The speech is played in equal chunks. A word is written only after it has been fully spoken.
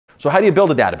So how do you build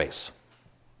a database?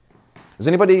 Does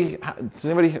anybody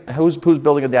who's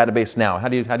building a database now? How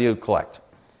do you collect?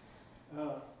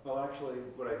 Well, actually,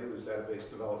 what I do is database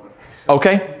development.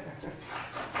 Okay.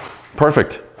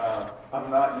 Perfect.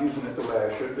 I'm not using it the way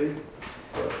I should be,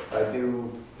 but I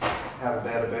do have a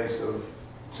database of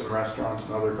some restaurants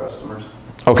and other customers.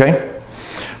 Okay.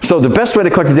 So the best way to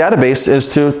collect a database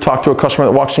is to talk to a customer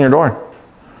that walks in your door,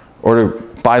 or to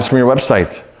buys from your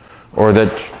website, or that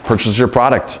purchases your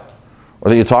product, or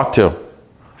that you talk to.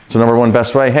 It's the #1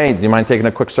 best way. Hey, do you mind taking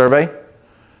a quick survey?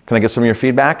 Can I get some of your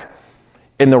feedback?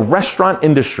 In the restaurant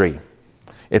industry,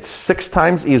 it's 6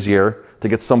 times easier to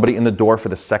get somebody in the door for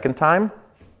the second time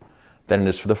than it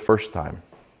is for the first time.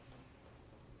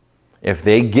 If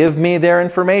they give me their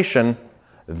information,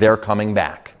 they're coming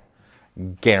back.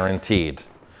 Guaranteed. It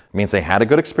means they had a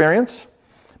good experience.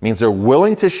 It means they're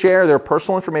willing to share their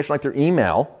personal information, like their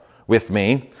email, with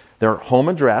me, their home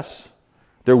address.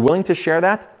 They're willing to share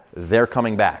that, they're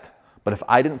coming back. But if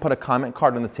I didn't put a comment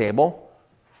card on the table,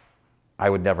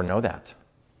 I would never know that.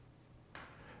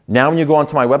 Now when you go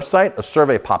onto my website, a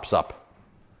survey pops up.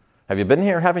 Have you been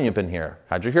here? Haven't you been here?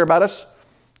 How'd you hear about us?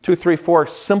 2, 3, 4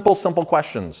 simple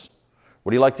questions. What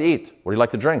do you like to eat? What do you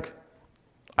like to drink?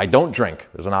 I don't drink.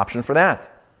 There's an option for that.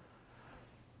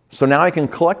 So now I can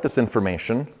collect this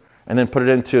information and then put it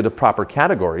into the proper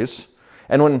categories.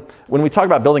 And when we talk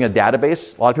about building a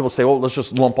database, a lot of people say, well, let's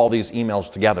just lump all these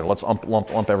emails together. Let's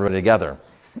lump everybody together,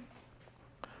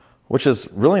 which is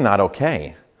really not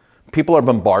okay. People are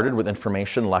bombarded with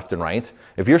information left and right.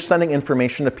 If you're sending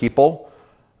information to people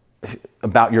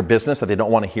about your business that they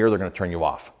don't want to hear, they're going to turn you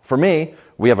off. For me,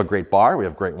 we have a great bar, we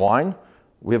have great wine,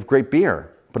 we have great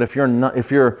beer. But if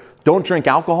you don't drink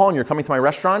alcohol and you're coming to my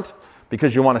restaurant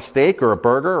because you want a steak or a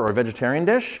burger or a vegetarian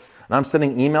dish, and I'm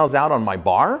sending emails out on my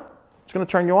bar, it's going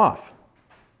to turn you off.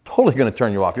 Totally going to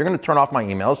turn you off. You're going to turn off my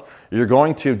emails, you're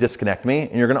going to disconnect me,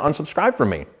 and you're going to unsubscribe from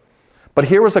me. But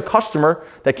here was a customer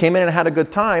that came in and had a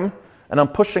good time, and I'm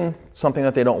pushing something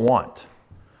that they don't want.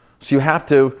 So you have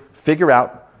to figure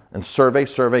out and survey,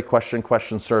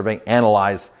 question, survey,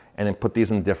 analyze, and then put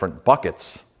these in different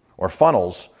buckets or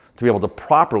funnels to be able to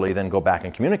properly then go back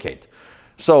and communicate.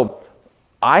 So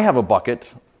I have a bucket,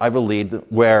 I have a lead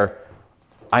where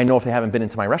I know if they haven't been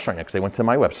into my restaurant yet, because they went to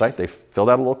my website, they filled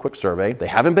out a little quick survey, they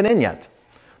haven't been in yet.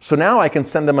 So now I can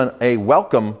send them a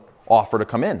welcome offer to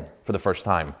come in for the first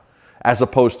time, as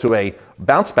opposed to a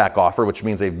bounce back offer, which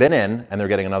means they've been in and they're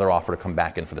getting another offer to come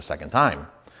back in for the second time.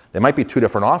 They might be 2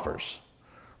 different offers,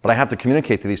 but I have to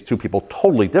communicate to these 2 people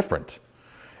totally different.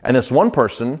 And this one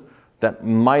person that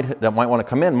might want to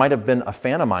come in might have been a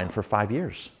fan of mine for 5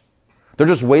 years. They're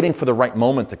just waiting for the right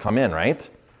moment to come in, right?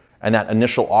 And that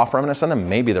initial offer I'm going to send them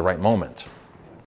may be the right moment.